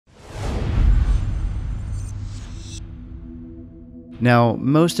Now,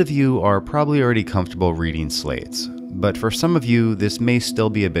 most of you are probably already comfortable reading slates, but for some of you, this may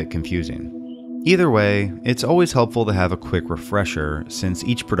still be a bit confusing. Either way, it's always helpful to have a quick refresher since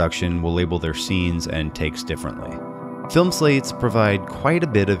each production will label their scenes and takes differently. Film slates provide quite a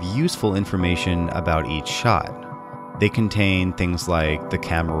bit of useful information about each shot. They contain things like the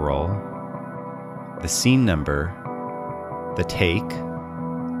camera roll, the scene number, the take,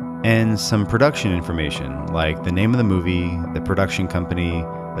 and some production information like the name of the movie, the production company,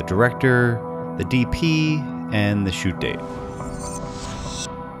 the director, the DP, and the shoot date.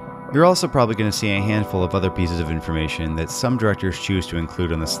 You're also probably going to see a handful of other pieces of information that some directors choose to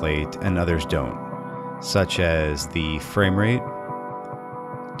include on the slate and others don't, such as the frame rate,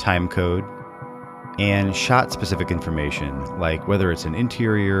 time code, and shot-specific information, like whether it's an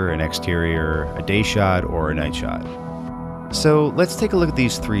interior, an exterior, a day shot, or a night shot. So let's take a look at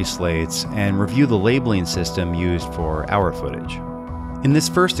these three slates and review the labeling system used for our footage. In this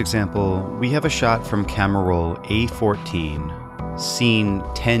first example, we have a shot from camera roll A14, scene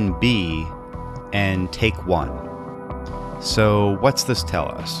 10B, and take 1. So what's this tell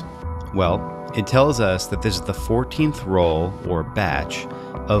us? Well, it tells us that this is the 14th roll, or batch,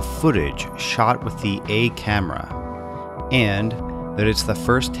 of footage shot with the A camera, and that it's the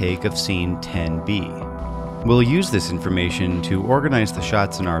first take of scene 10B. We'll use this information to organize the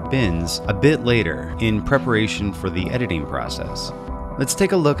shots in our bins a bit later in preparation for the editing process. Let's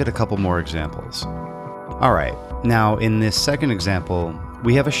take a look at a couple more examples. Alright, now in this second example,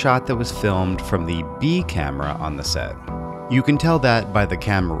 we have a shot that was filmed from the B camera on the set. You can tell that by the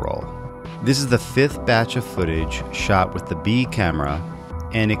camera roll. This is the 5th batch of footage shot with the B camera,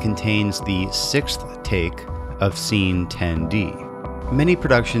 and it contains the 6th take of scene 10D. Many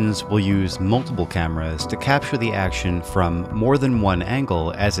productions will use multiple cameras to capture the action from more than one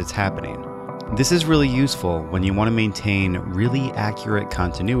angle as it's happening. This is really useful when you want to maintain really accurate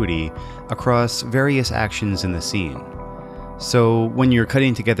continuity across various actions in the scene. So when you're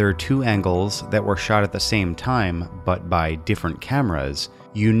cutting together two angles that were shot at the same time but by different cameras,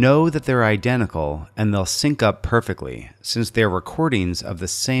 you know that they're identical and they'll sync up perfectly since they're recordings of the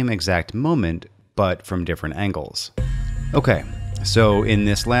same exact moment but from different angles. Okay, so in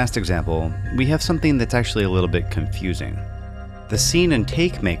this last example, we have something that's actually a little bit confusing. The scene and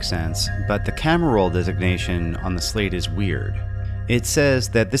take make sense, but the camera roll designation on the slate is weird. It says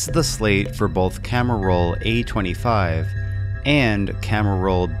that this is the slate for both camera roll A25 and camera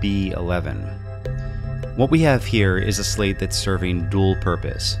roll B11. What we have here is a slate that's serving dual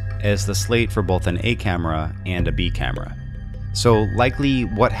purpose, as the slate for both an A camera and a B camera. So likely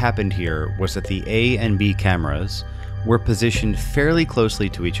what happened here was that the A and B cameras were positioned fairly closely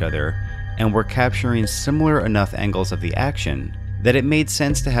to each other and were capturing similar enough angles of the action that it made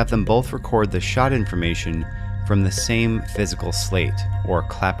sense to have them both record the shot information from the same physical slate, or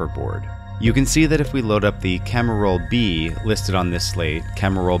clapperboard. You can see that if we load up the camera roll B listed on this slate,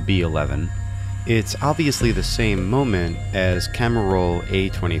 camera roll B11, it's obviously the same moment as camera roll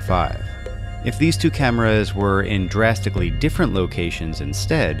A25. If these two cameras were in drastically different locations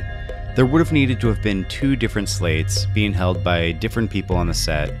instead, there would have needed to have been two different slates being held by different people on the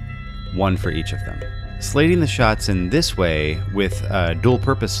set, one for each of them. Slating the shots in this way, with a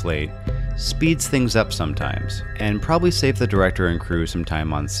dual-purpose slate, speeds things up sometimes, and probably saves the director and crew some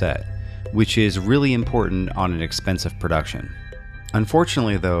time on set, which is really important on an expensive production.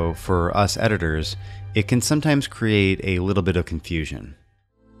 Unfortunately though, for us editors, it can sometimes create a little bit of confusion.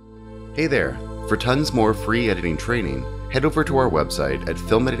 Hey there! For tons more free editing training, head over to our website at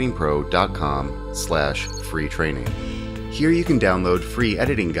filmeditingpro.com/free training. Here you can download free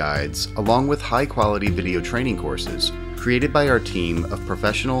editing guides along with high-quality video training courses created by our team of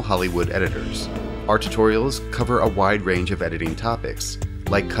professional Hollywood editors. Our tutorials cover a wide range of editing topics,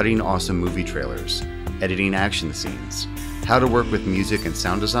 like cutting awesome movie trailers, editing action scenes, how to work with music and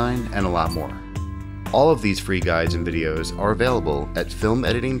sound design, and a lot more. All of these free guides and videos are available at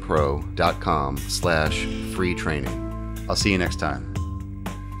filmeditingpro.com/free training. I'll see you next time.